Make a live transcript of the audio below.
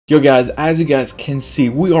Yo guys, as you guys can see,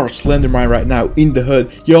 we are Slenderman right now in the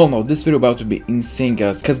hood. Y'all know this video about to be insane,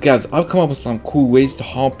 guys. Cause guys, I've come up with some cool ways to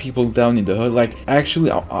hunt people down in the hood. Like,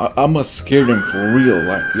 actually, I'm gonna scare them for real.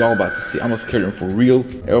 Like, y'all about to see, I'm gonna scare them for real.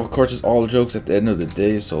 And of course, it's all jokes at the end of the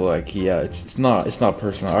day. So like, yeah, it's not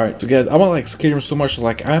personal. All right, so guys, I'm gonna like scare them so much.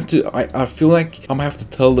 Like, I feel like I'm gonna have to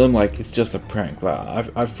tell them like it's just a prank.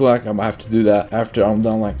 Like, I feel like I'm gonna have to do that after I'm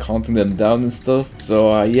done like counting them down and stuff.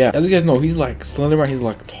 So yeah, as you guys know, he's like Slenderman. He's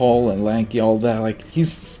like tall and lanky, all that. Like,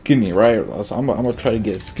 he's skinny, right? So I'm gonna try to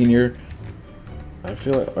get skinnier. I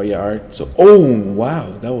feel like, oh yeah, all right. So, oh wow,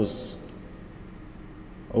 that was,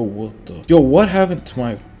 oh what the, yo, what happened to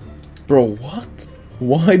my, bro? What?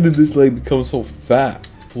 Why did this leg become so fat?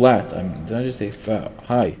 Flat, I mean, did I just say fat?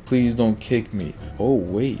 Hi, please don't kick me. Oh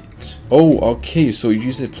wait, oh okay, so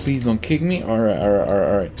you said please don't kick me. All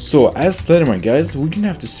right. So as Slenderman, guys, we're gonna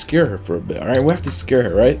have to scare her for a bit. All right, we have to scare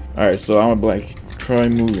her, right? All right, so I'm gonna be like, try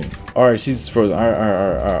moving. All right, she's frozen. All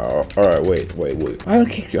right, wait, I haven't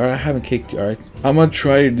kicked you. All right, I haven't kicked you. All right, I'm gonna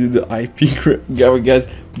try to do the IP grip, guys,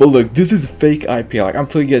 but look, this is fake IP. Like, I'm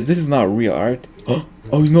telling you guys, this is not real. All right.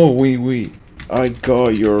 Oh no, wait, I got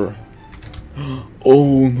your,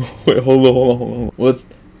 oh no, wait, hold on. What's,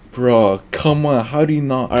 bro, come on, how do you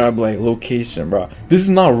not? Alright, like, location, bro, this is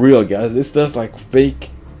not real, guys. It's just like fake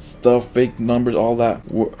stuff, fake numbers, all that.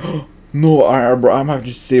 No, alright, bro, I'm gonna have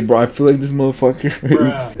to say, bro, I feel like this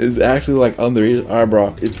motherfucker is actually like underage. Alright,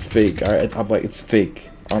 bro, it's fake. Alright, I'm like, it's fake.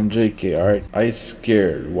 I'm JK. Alright, I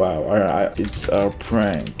scared. Wow. Alright, it's a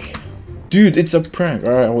prank. Dude, it's a prank.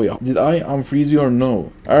 Alright, wait, did I unfreeze you or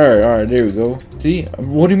no? Alright, there we go. See,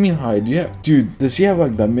 what do you mean hi? Do you have, dude, does she have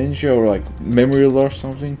like dementia or like memory loss or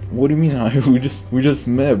something? What do you mean hi? we just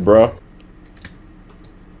met, bro.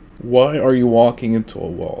 Why are you walking into a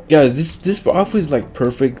wall? Guys, this outfit is like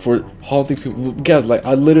perfect for haunting people. Guys, like,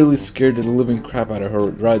 I literally scared the living crap out of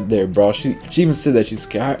her right there, bro. She even said that she's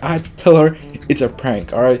scared. I had to tell her it's a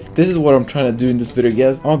prank. All right, this is what I'm trying to do in this video,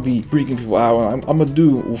 guys. I'm gonna be freaking people out. I'm gonna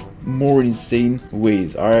do more insane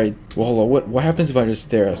ways. All right, well, hold on. What happens if I just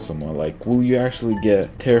stare at someone? Like, will you actually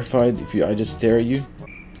get terrified if I just stare at you?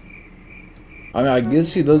 I mean, I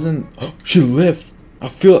guess she doesn't. She left. I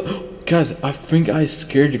feel, guys, I think I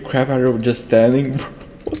scared the crap out of her just standing.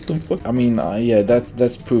 What the fuck? I mean, yeah,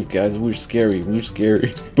 that's proof, guys. We're scary.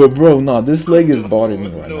 But bro, nah, this leg is bothering me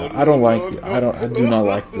right now. I don't like it. I do not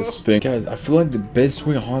like this thing, guys. I feel like the best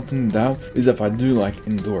way of hunting him down is if I do like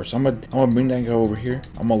indoors. So I'm gonna bring that guy over here.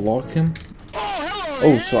 I'm gonna lock him.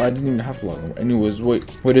 Oh, so I didn't even have to lock him. Anyways, wait,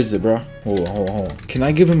 what is it, bro? Hold on. Can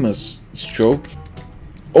I give him a stroke?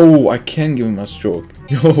 Oh, I can give him a stroke.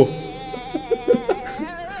 Yo.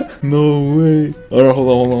 No way. Alright,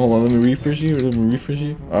 hold on. Let me refresh you.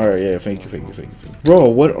 Alright, yeah, thank you. Bro,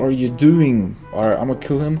 what are you doing? Alright, I'm gonna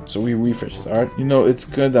kill him so we refresh this. Alright, you know, it's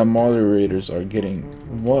good that moderators are getting,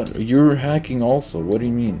 what? You're hacking also. What do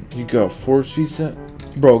you mean? You got force reset?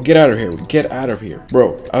 Bro, get out of here.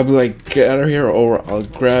 Bro, I'll be like, get out of here, or I'll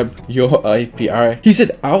grab your IP. Alright, he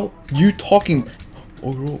said out. You talking?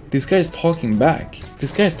 Oh bro, this guy's talking back.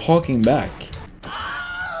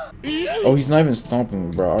 Oh, he's not even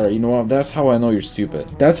stomping me, bro. Alright, you know what? That's how I know you're stupid.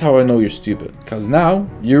 Because now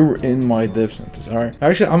you're in my death sentence, alright?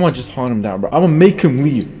 Actually, I'm gonna just haunt him down, bro. I'm gonna make him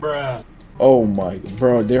leave. Bruh. Oh my,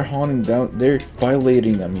 bro. They're haunting down. They're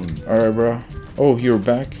violating, I mean. Alright, bro. Oh, you're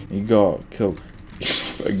back. You got killed.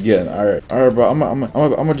 Again. Alright, bro. I'm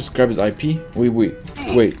gonna just grab his IP. Wait.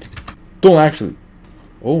 Don't actually.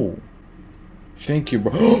 Oh. Thank you,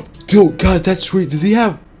 bro. Dude, guys, that's right. Does he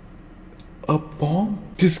have a bomb?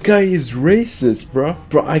 This guy is racist, bro.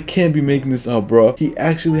 Bro, I can't be making this up, bro. He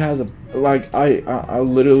actually has a, like, I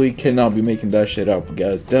literally cannot be making that shit up,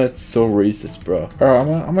 guys. That's so racist, bro. Alright,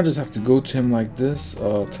 I'm gonna just have to go to him like this.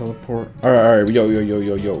 Teleport. Alright,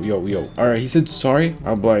 yo. Alright, he said sorry.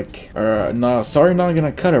 I'm like, alright, nah, sorry, not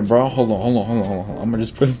gonna cut it, bro. Hold on. I'm gonna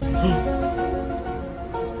just press.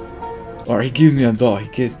 Alright, he gives me a dot.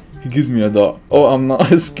 He gives me a dot. Oh, I'm not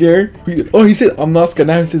scared. Oh, he said I'm not scared.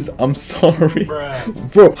 Now he says I'm sorry.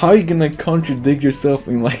 Bro, how are you gonna contradict yourself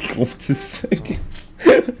in like 2 seconds?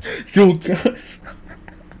 Yo, guys.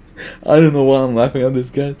 I don't know why I'm laughing at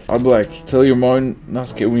this, guy. I'll be like, tell your mom not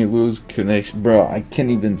scared when you lose connection. Bro, I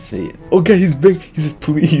can't even say it. Oh, guys, he's big. He said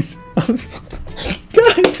please.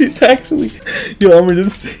 Guys, he's actually. Yo, I'm gonna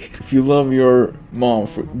just say, if you love your mom,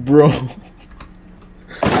 bro.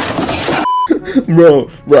 Bro,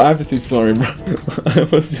 I have to say sorry, bro. I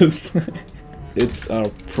was just playing. It's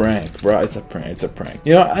a prank, bro. It's a prank. It's a prank.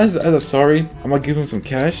 You know, as a sorry, I'm gonna give him some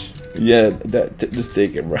cash. Yeah, just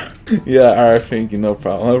take it, bro. Yeah, alright, thank you, no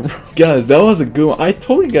problem, bro. Guys, that was a good one. I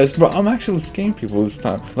told you guys, bro, I'm actually scamming people this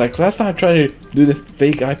time. Like last time I tried to do the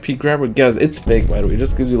fake IP grabber, guys, it's fake by the way. It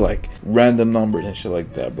just gives you like random numbers and shit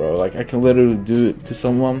like that, bro. Like I can literally do it to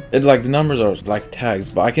someone. It like the numbers are like tags,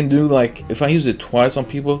 but I can do like if I use it twice on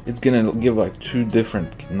people, it's gonna give like 2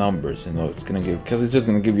 different numbers, you know. It's gonna give because it's just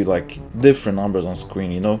gonna give you like different numbers on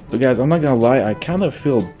screen, you know. So guys, I'm not gonna lie, I kind of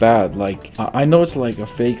feel bad. Like I know it's like a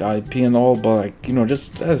fake IP and all, but like, you know,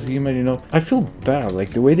 just as human, you know, I feel bad.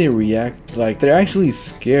 Like the way they react, like they're actually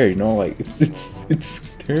scared, you know. Like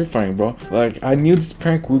it's terrifying, bro. Like I knew this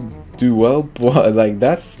prank would do well, but like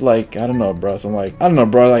that's like I don't know, bro. So I'm like I don't know,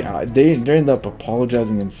 bro. Like they end up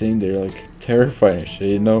apologizing and saying they're like terrifying and shit,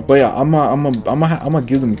 you know. But yeah, I'm gonna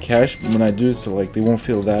give them cash when I do it, so like they won't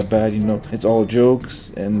feel that bad, you know. It's all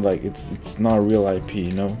jokes and like it's not a real IP,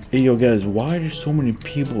 you know. Hey yo guys, why are there so many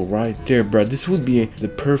people right there, bro? This would be the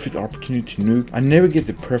perfect opportunity to nuke. I never get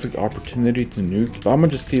the perfect opportunity to nuke, but I'm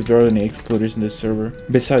gonna just see if there are any exploiters in this server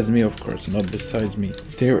besides me, of course, you know. Besides me,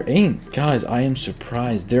 there ain't. Guys, I am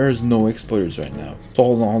surprised there is no exploiters right now. So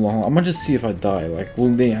hold on. I'm gonna just see if I die. Like, will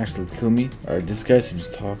they actually kill me? Alright, this guy seems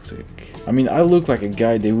toxic. I mean, I look like a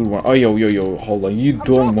guy they would want. Oh, yo, hold on. You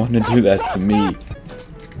don't want to do that to me.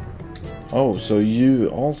 Oh, so you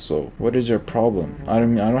also. What is your problem? I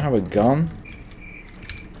don't have a gun.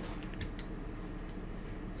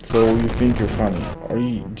 So you think you're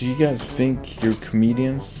funny? Do you guys think you're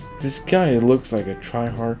comedians? This guy looks like a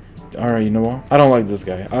tryhard. Alright, you know what? I don't like this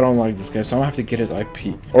guy. So I'm gonna have to get his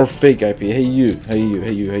IP. Or fake IP. Hey you.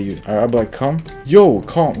 Alright, I'll be like, come. Yo,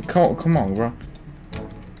 come on, bro.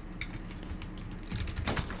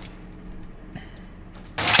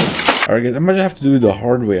 Alright guys, I might have to do it the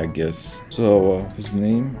hard way, I guess. So, his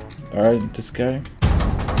name. Alright, this guy.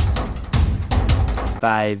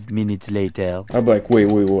 5 minutes later. I'll be like, wait.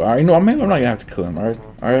 Alright, no, maybe I'm not gonna have to kill him, alright?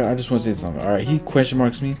 Alright, I just want to say something. Alright, he question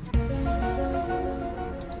marks me.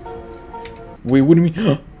 Wait, what do you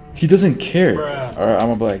mean? He doesn't care. Alright, I'm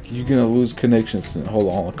gonna be like, you're gonna lose connections soon.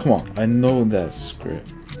 Hold on, come on. I know that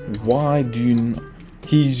script. Why do you not?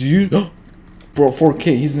 He's you. Bro,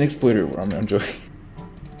 4K, he's an exploiter. I'm joking.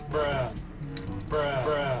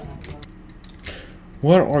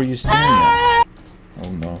 What are you staring at? Oh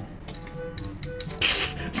no.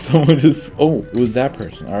 Someone just. Oh, it was that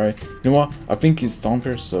person. Alright. You know what? I think he's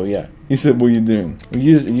Stomper, so yeah. He said, what are you doing?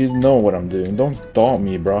 You just know what I'm doing. Don't doubt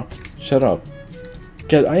me, bro. Shut up.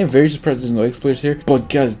 Guys, I am very surprised there's no exploits here. But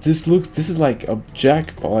guys, this is like a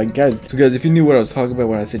jackpot. Like guys, so guys, if you knew what I was talking about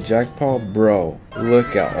when I said jackpot, bro,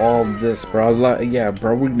 look at all this, bro. Like, yeah,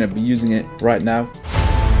 bro, we're gonna be using it right now.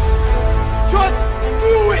 Just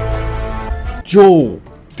do it! Yo,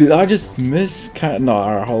 did I just miss? No,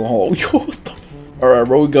 alright, hold on. Yo, what the alright,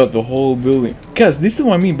 bro, we got the whole building. Guys, this is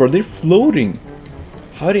what I mean, bro. They're floating.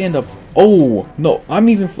 How'd they end up? Oh no, I'm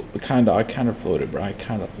even I kind of floated, bro. I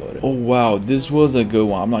kind of floated. Oh wow, this was a good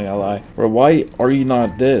one. I'm not gonna lie, bro. Why are you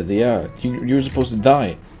not dead? Yeah, you're supposed to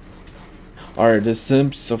die. Alright, the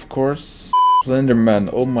Synapse, of course. Slenderman.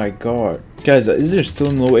 Oh my god, guys, is there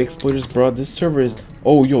still no exploiters, bro? This server is.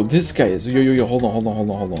 Oh yo, this guy is. Yo. Hold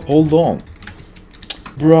on.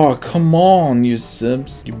 Bro, come on, you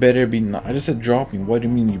simps. You better be nice. I just said drop me. What do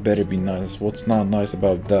you mean you better be nice? What's not nice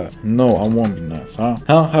about that? No, I won't be nice, huh?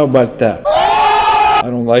 How about that? I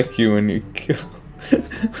don't like you when you kill.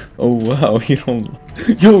 Oh wow, you don't.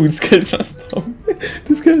 Yo, this guy's trying to stop me.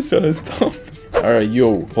 This guy's trying to stop me. Alright,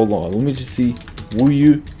 yo, hold on. Let me just see. Will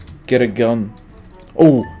you get a gun?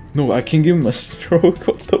 Oh, no, I can give him a stroke.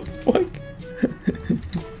 What the fuck?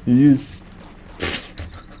 Use.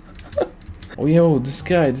 Oh yo, this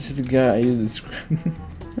is the guy I use this script.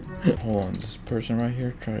 Hold on, this person right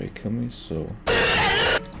here tried to kill me, so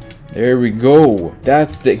there we go.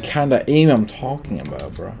 That's the kind of aim I'm talking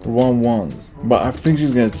about, bro. 1-1s. But I think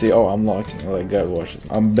she's gonna say, oh, I'm locking. Like, guys, watch this.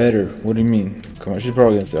 I'm better. What do you mean? Come on, she's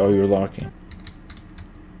probably gonna say, oh, you're locking.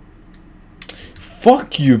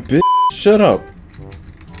 Fuck you, bitch. Shut up.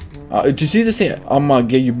 Did she just say, I'm gonna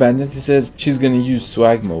get you bandits? He says she's gonna use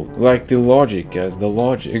swag mode. Like, the logic, guys, the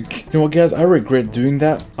logic. You know what, guys, I regret doing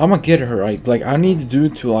that. I'm gonna get her, right? Like, I need to do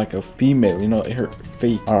it to, like, a female, you know, her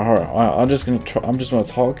face. Alright, I'm just gonna talk. I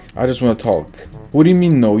just wanna talk. What do you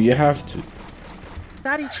mean, no? You have to.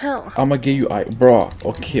 Daddy, chill. I'm gonna get you, bro.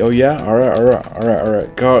 Okay, oh yeah?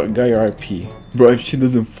 Alright. Got your IP. Bro, if she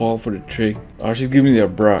doesn't fall for the trick. Oh, she's giving me a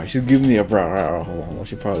bra. Alright, hold on.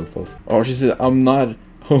 She probably falls. Oh, she said, I'm not.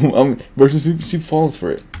 Bro, she falls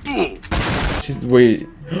for it. Wait.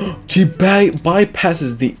 She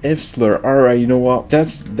bypasses the F slur. Alright, you know what?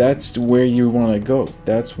 That's where you wanna go.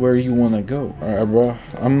 That's where you wanna go. Alright, bro.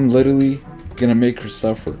 I'm literally gonna make her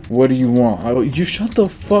suffer. What do you want? You shut the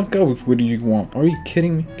fuck up. What do you want? Are you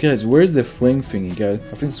kidding me? Guys, where's the fling thingy, guys?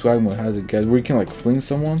 I think swag mode has it, guys, where you can like fling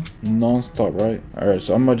someone non-stop, right? Alright,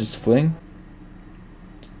 so I'm gonna just fling.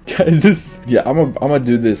 Guys, this, yeah, I'm gonna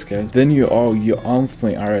do this, guys. Then you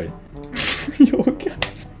unfling. Alright. Yo,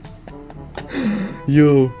 guys.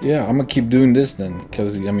 Yo, yeah, I'm gonna keep doing this then,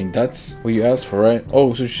 because I mean that's what you asked for, right?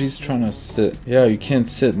 Oh, so she's trying to sit. Yeah, you can't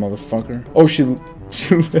sit, motherfucker. Oh, she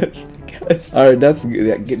left. Guys, all right,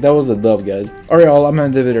 that was a dub, guys. All right, all, I'm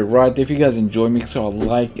gonna leave it right. If you guys enjoy, make sure to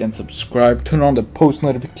like and subscribe, turn on the post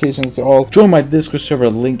notifications. All join my Discord server,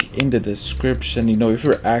 link in the description. You know, if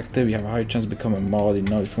you're active, you have a high chance of becoming a mod. You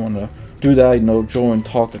know, if you wanna do that, you know, join,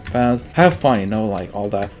 talk with fans, have fun, you know, like all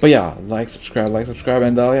that. But yeah, like, subscribe,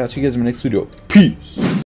 and yeah, see you guys in the next video. Peace.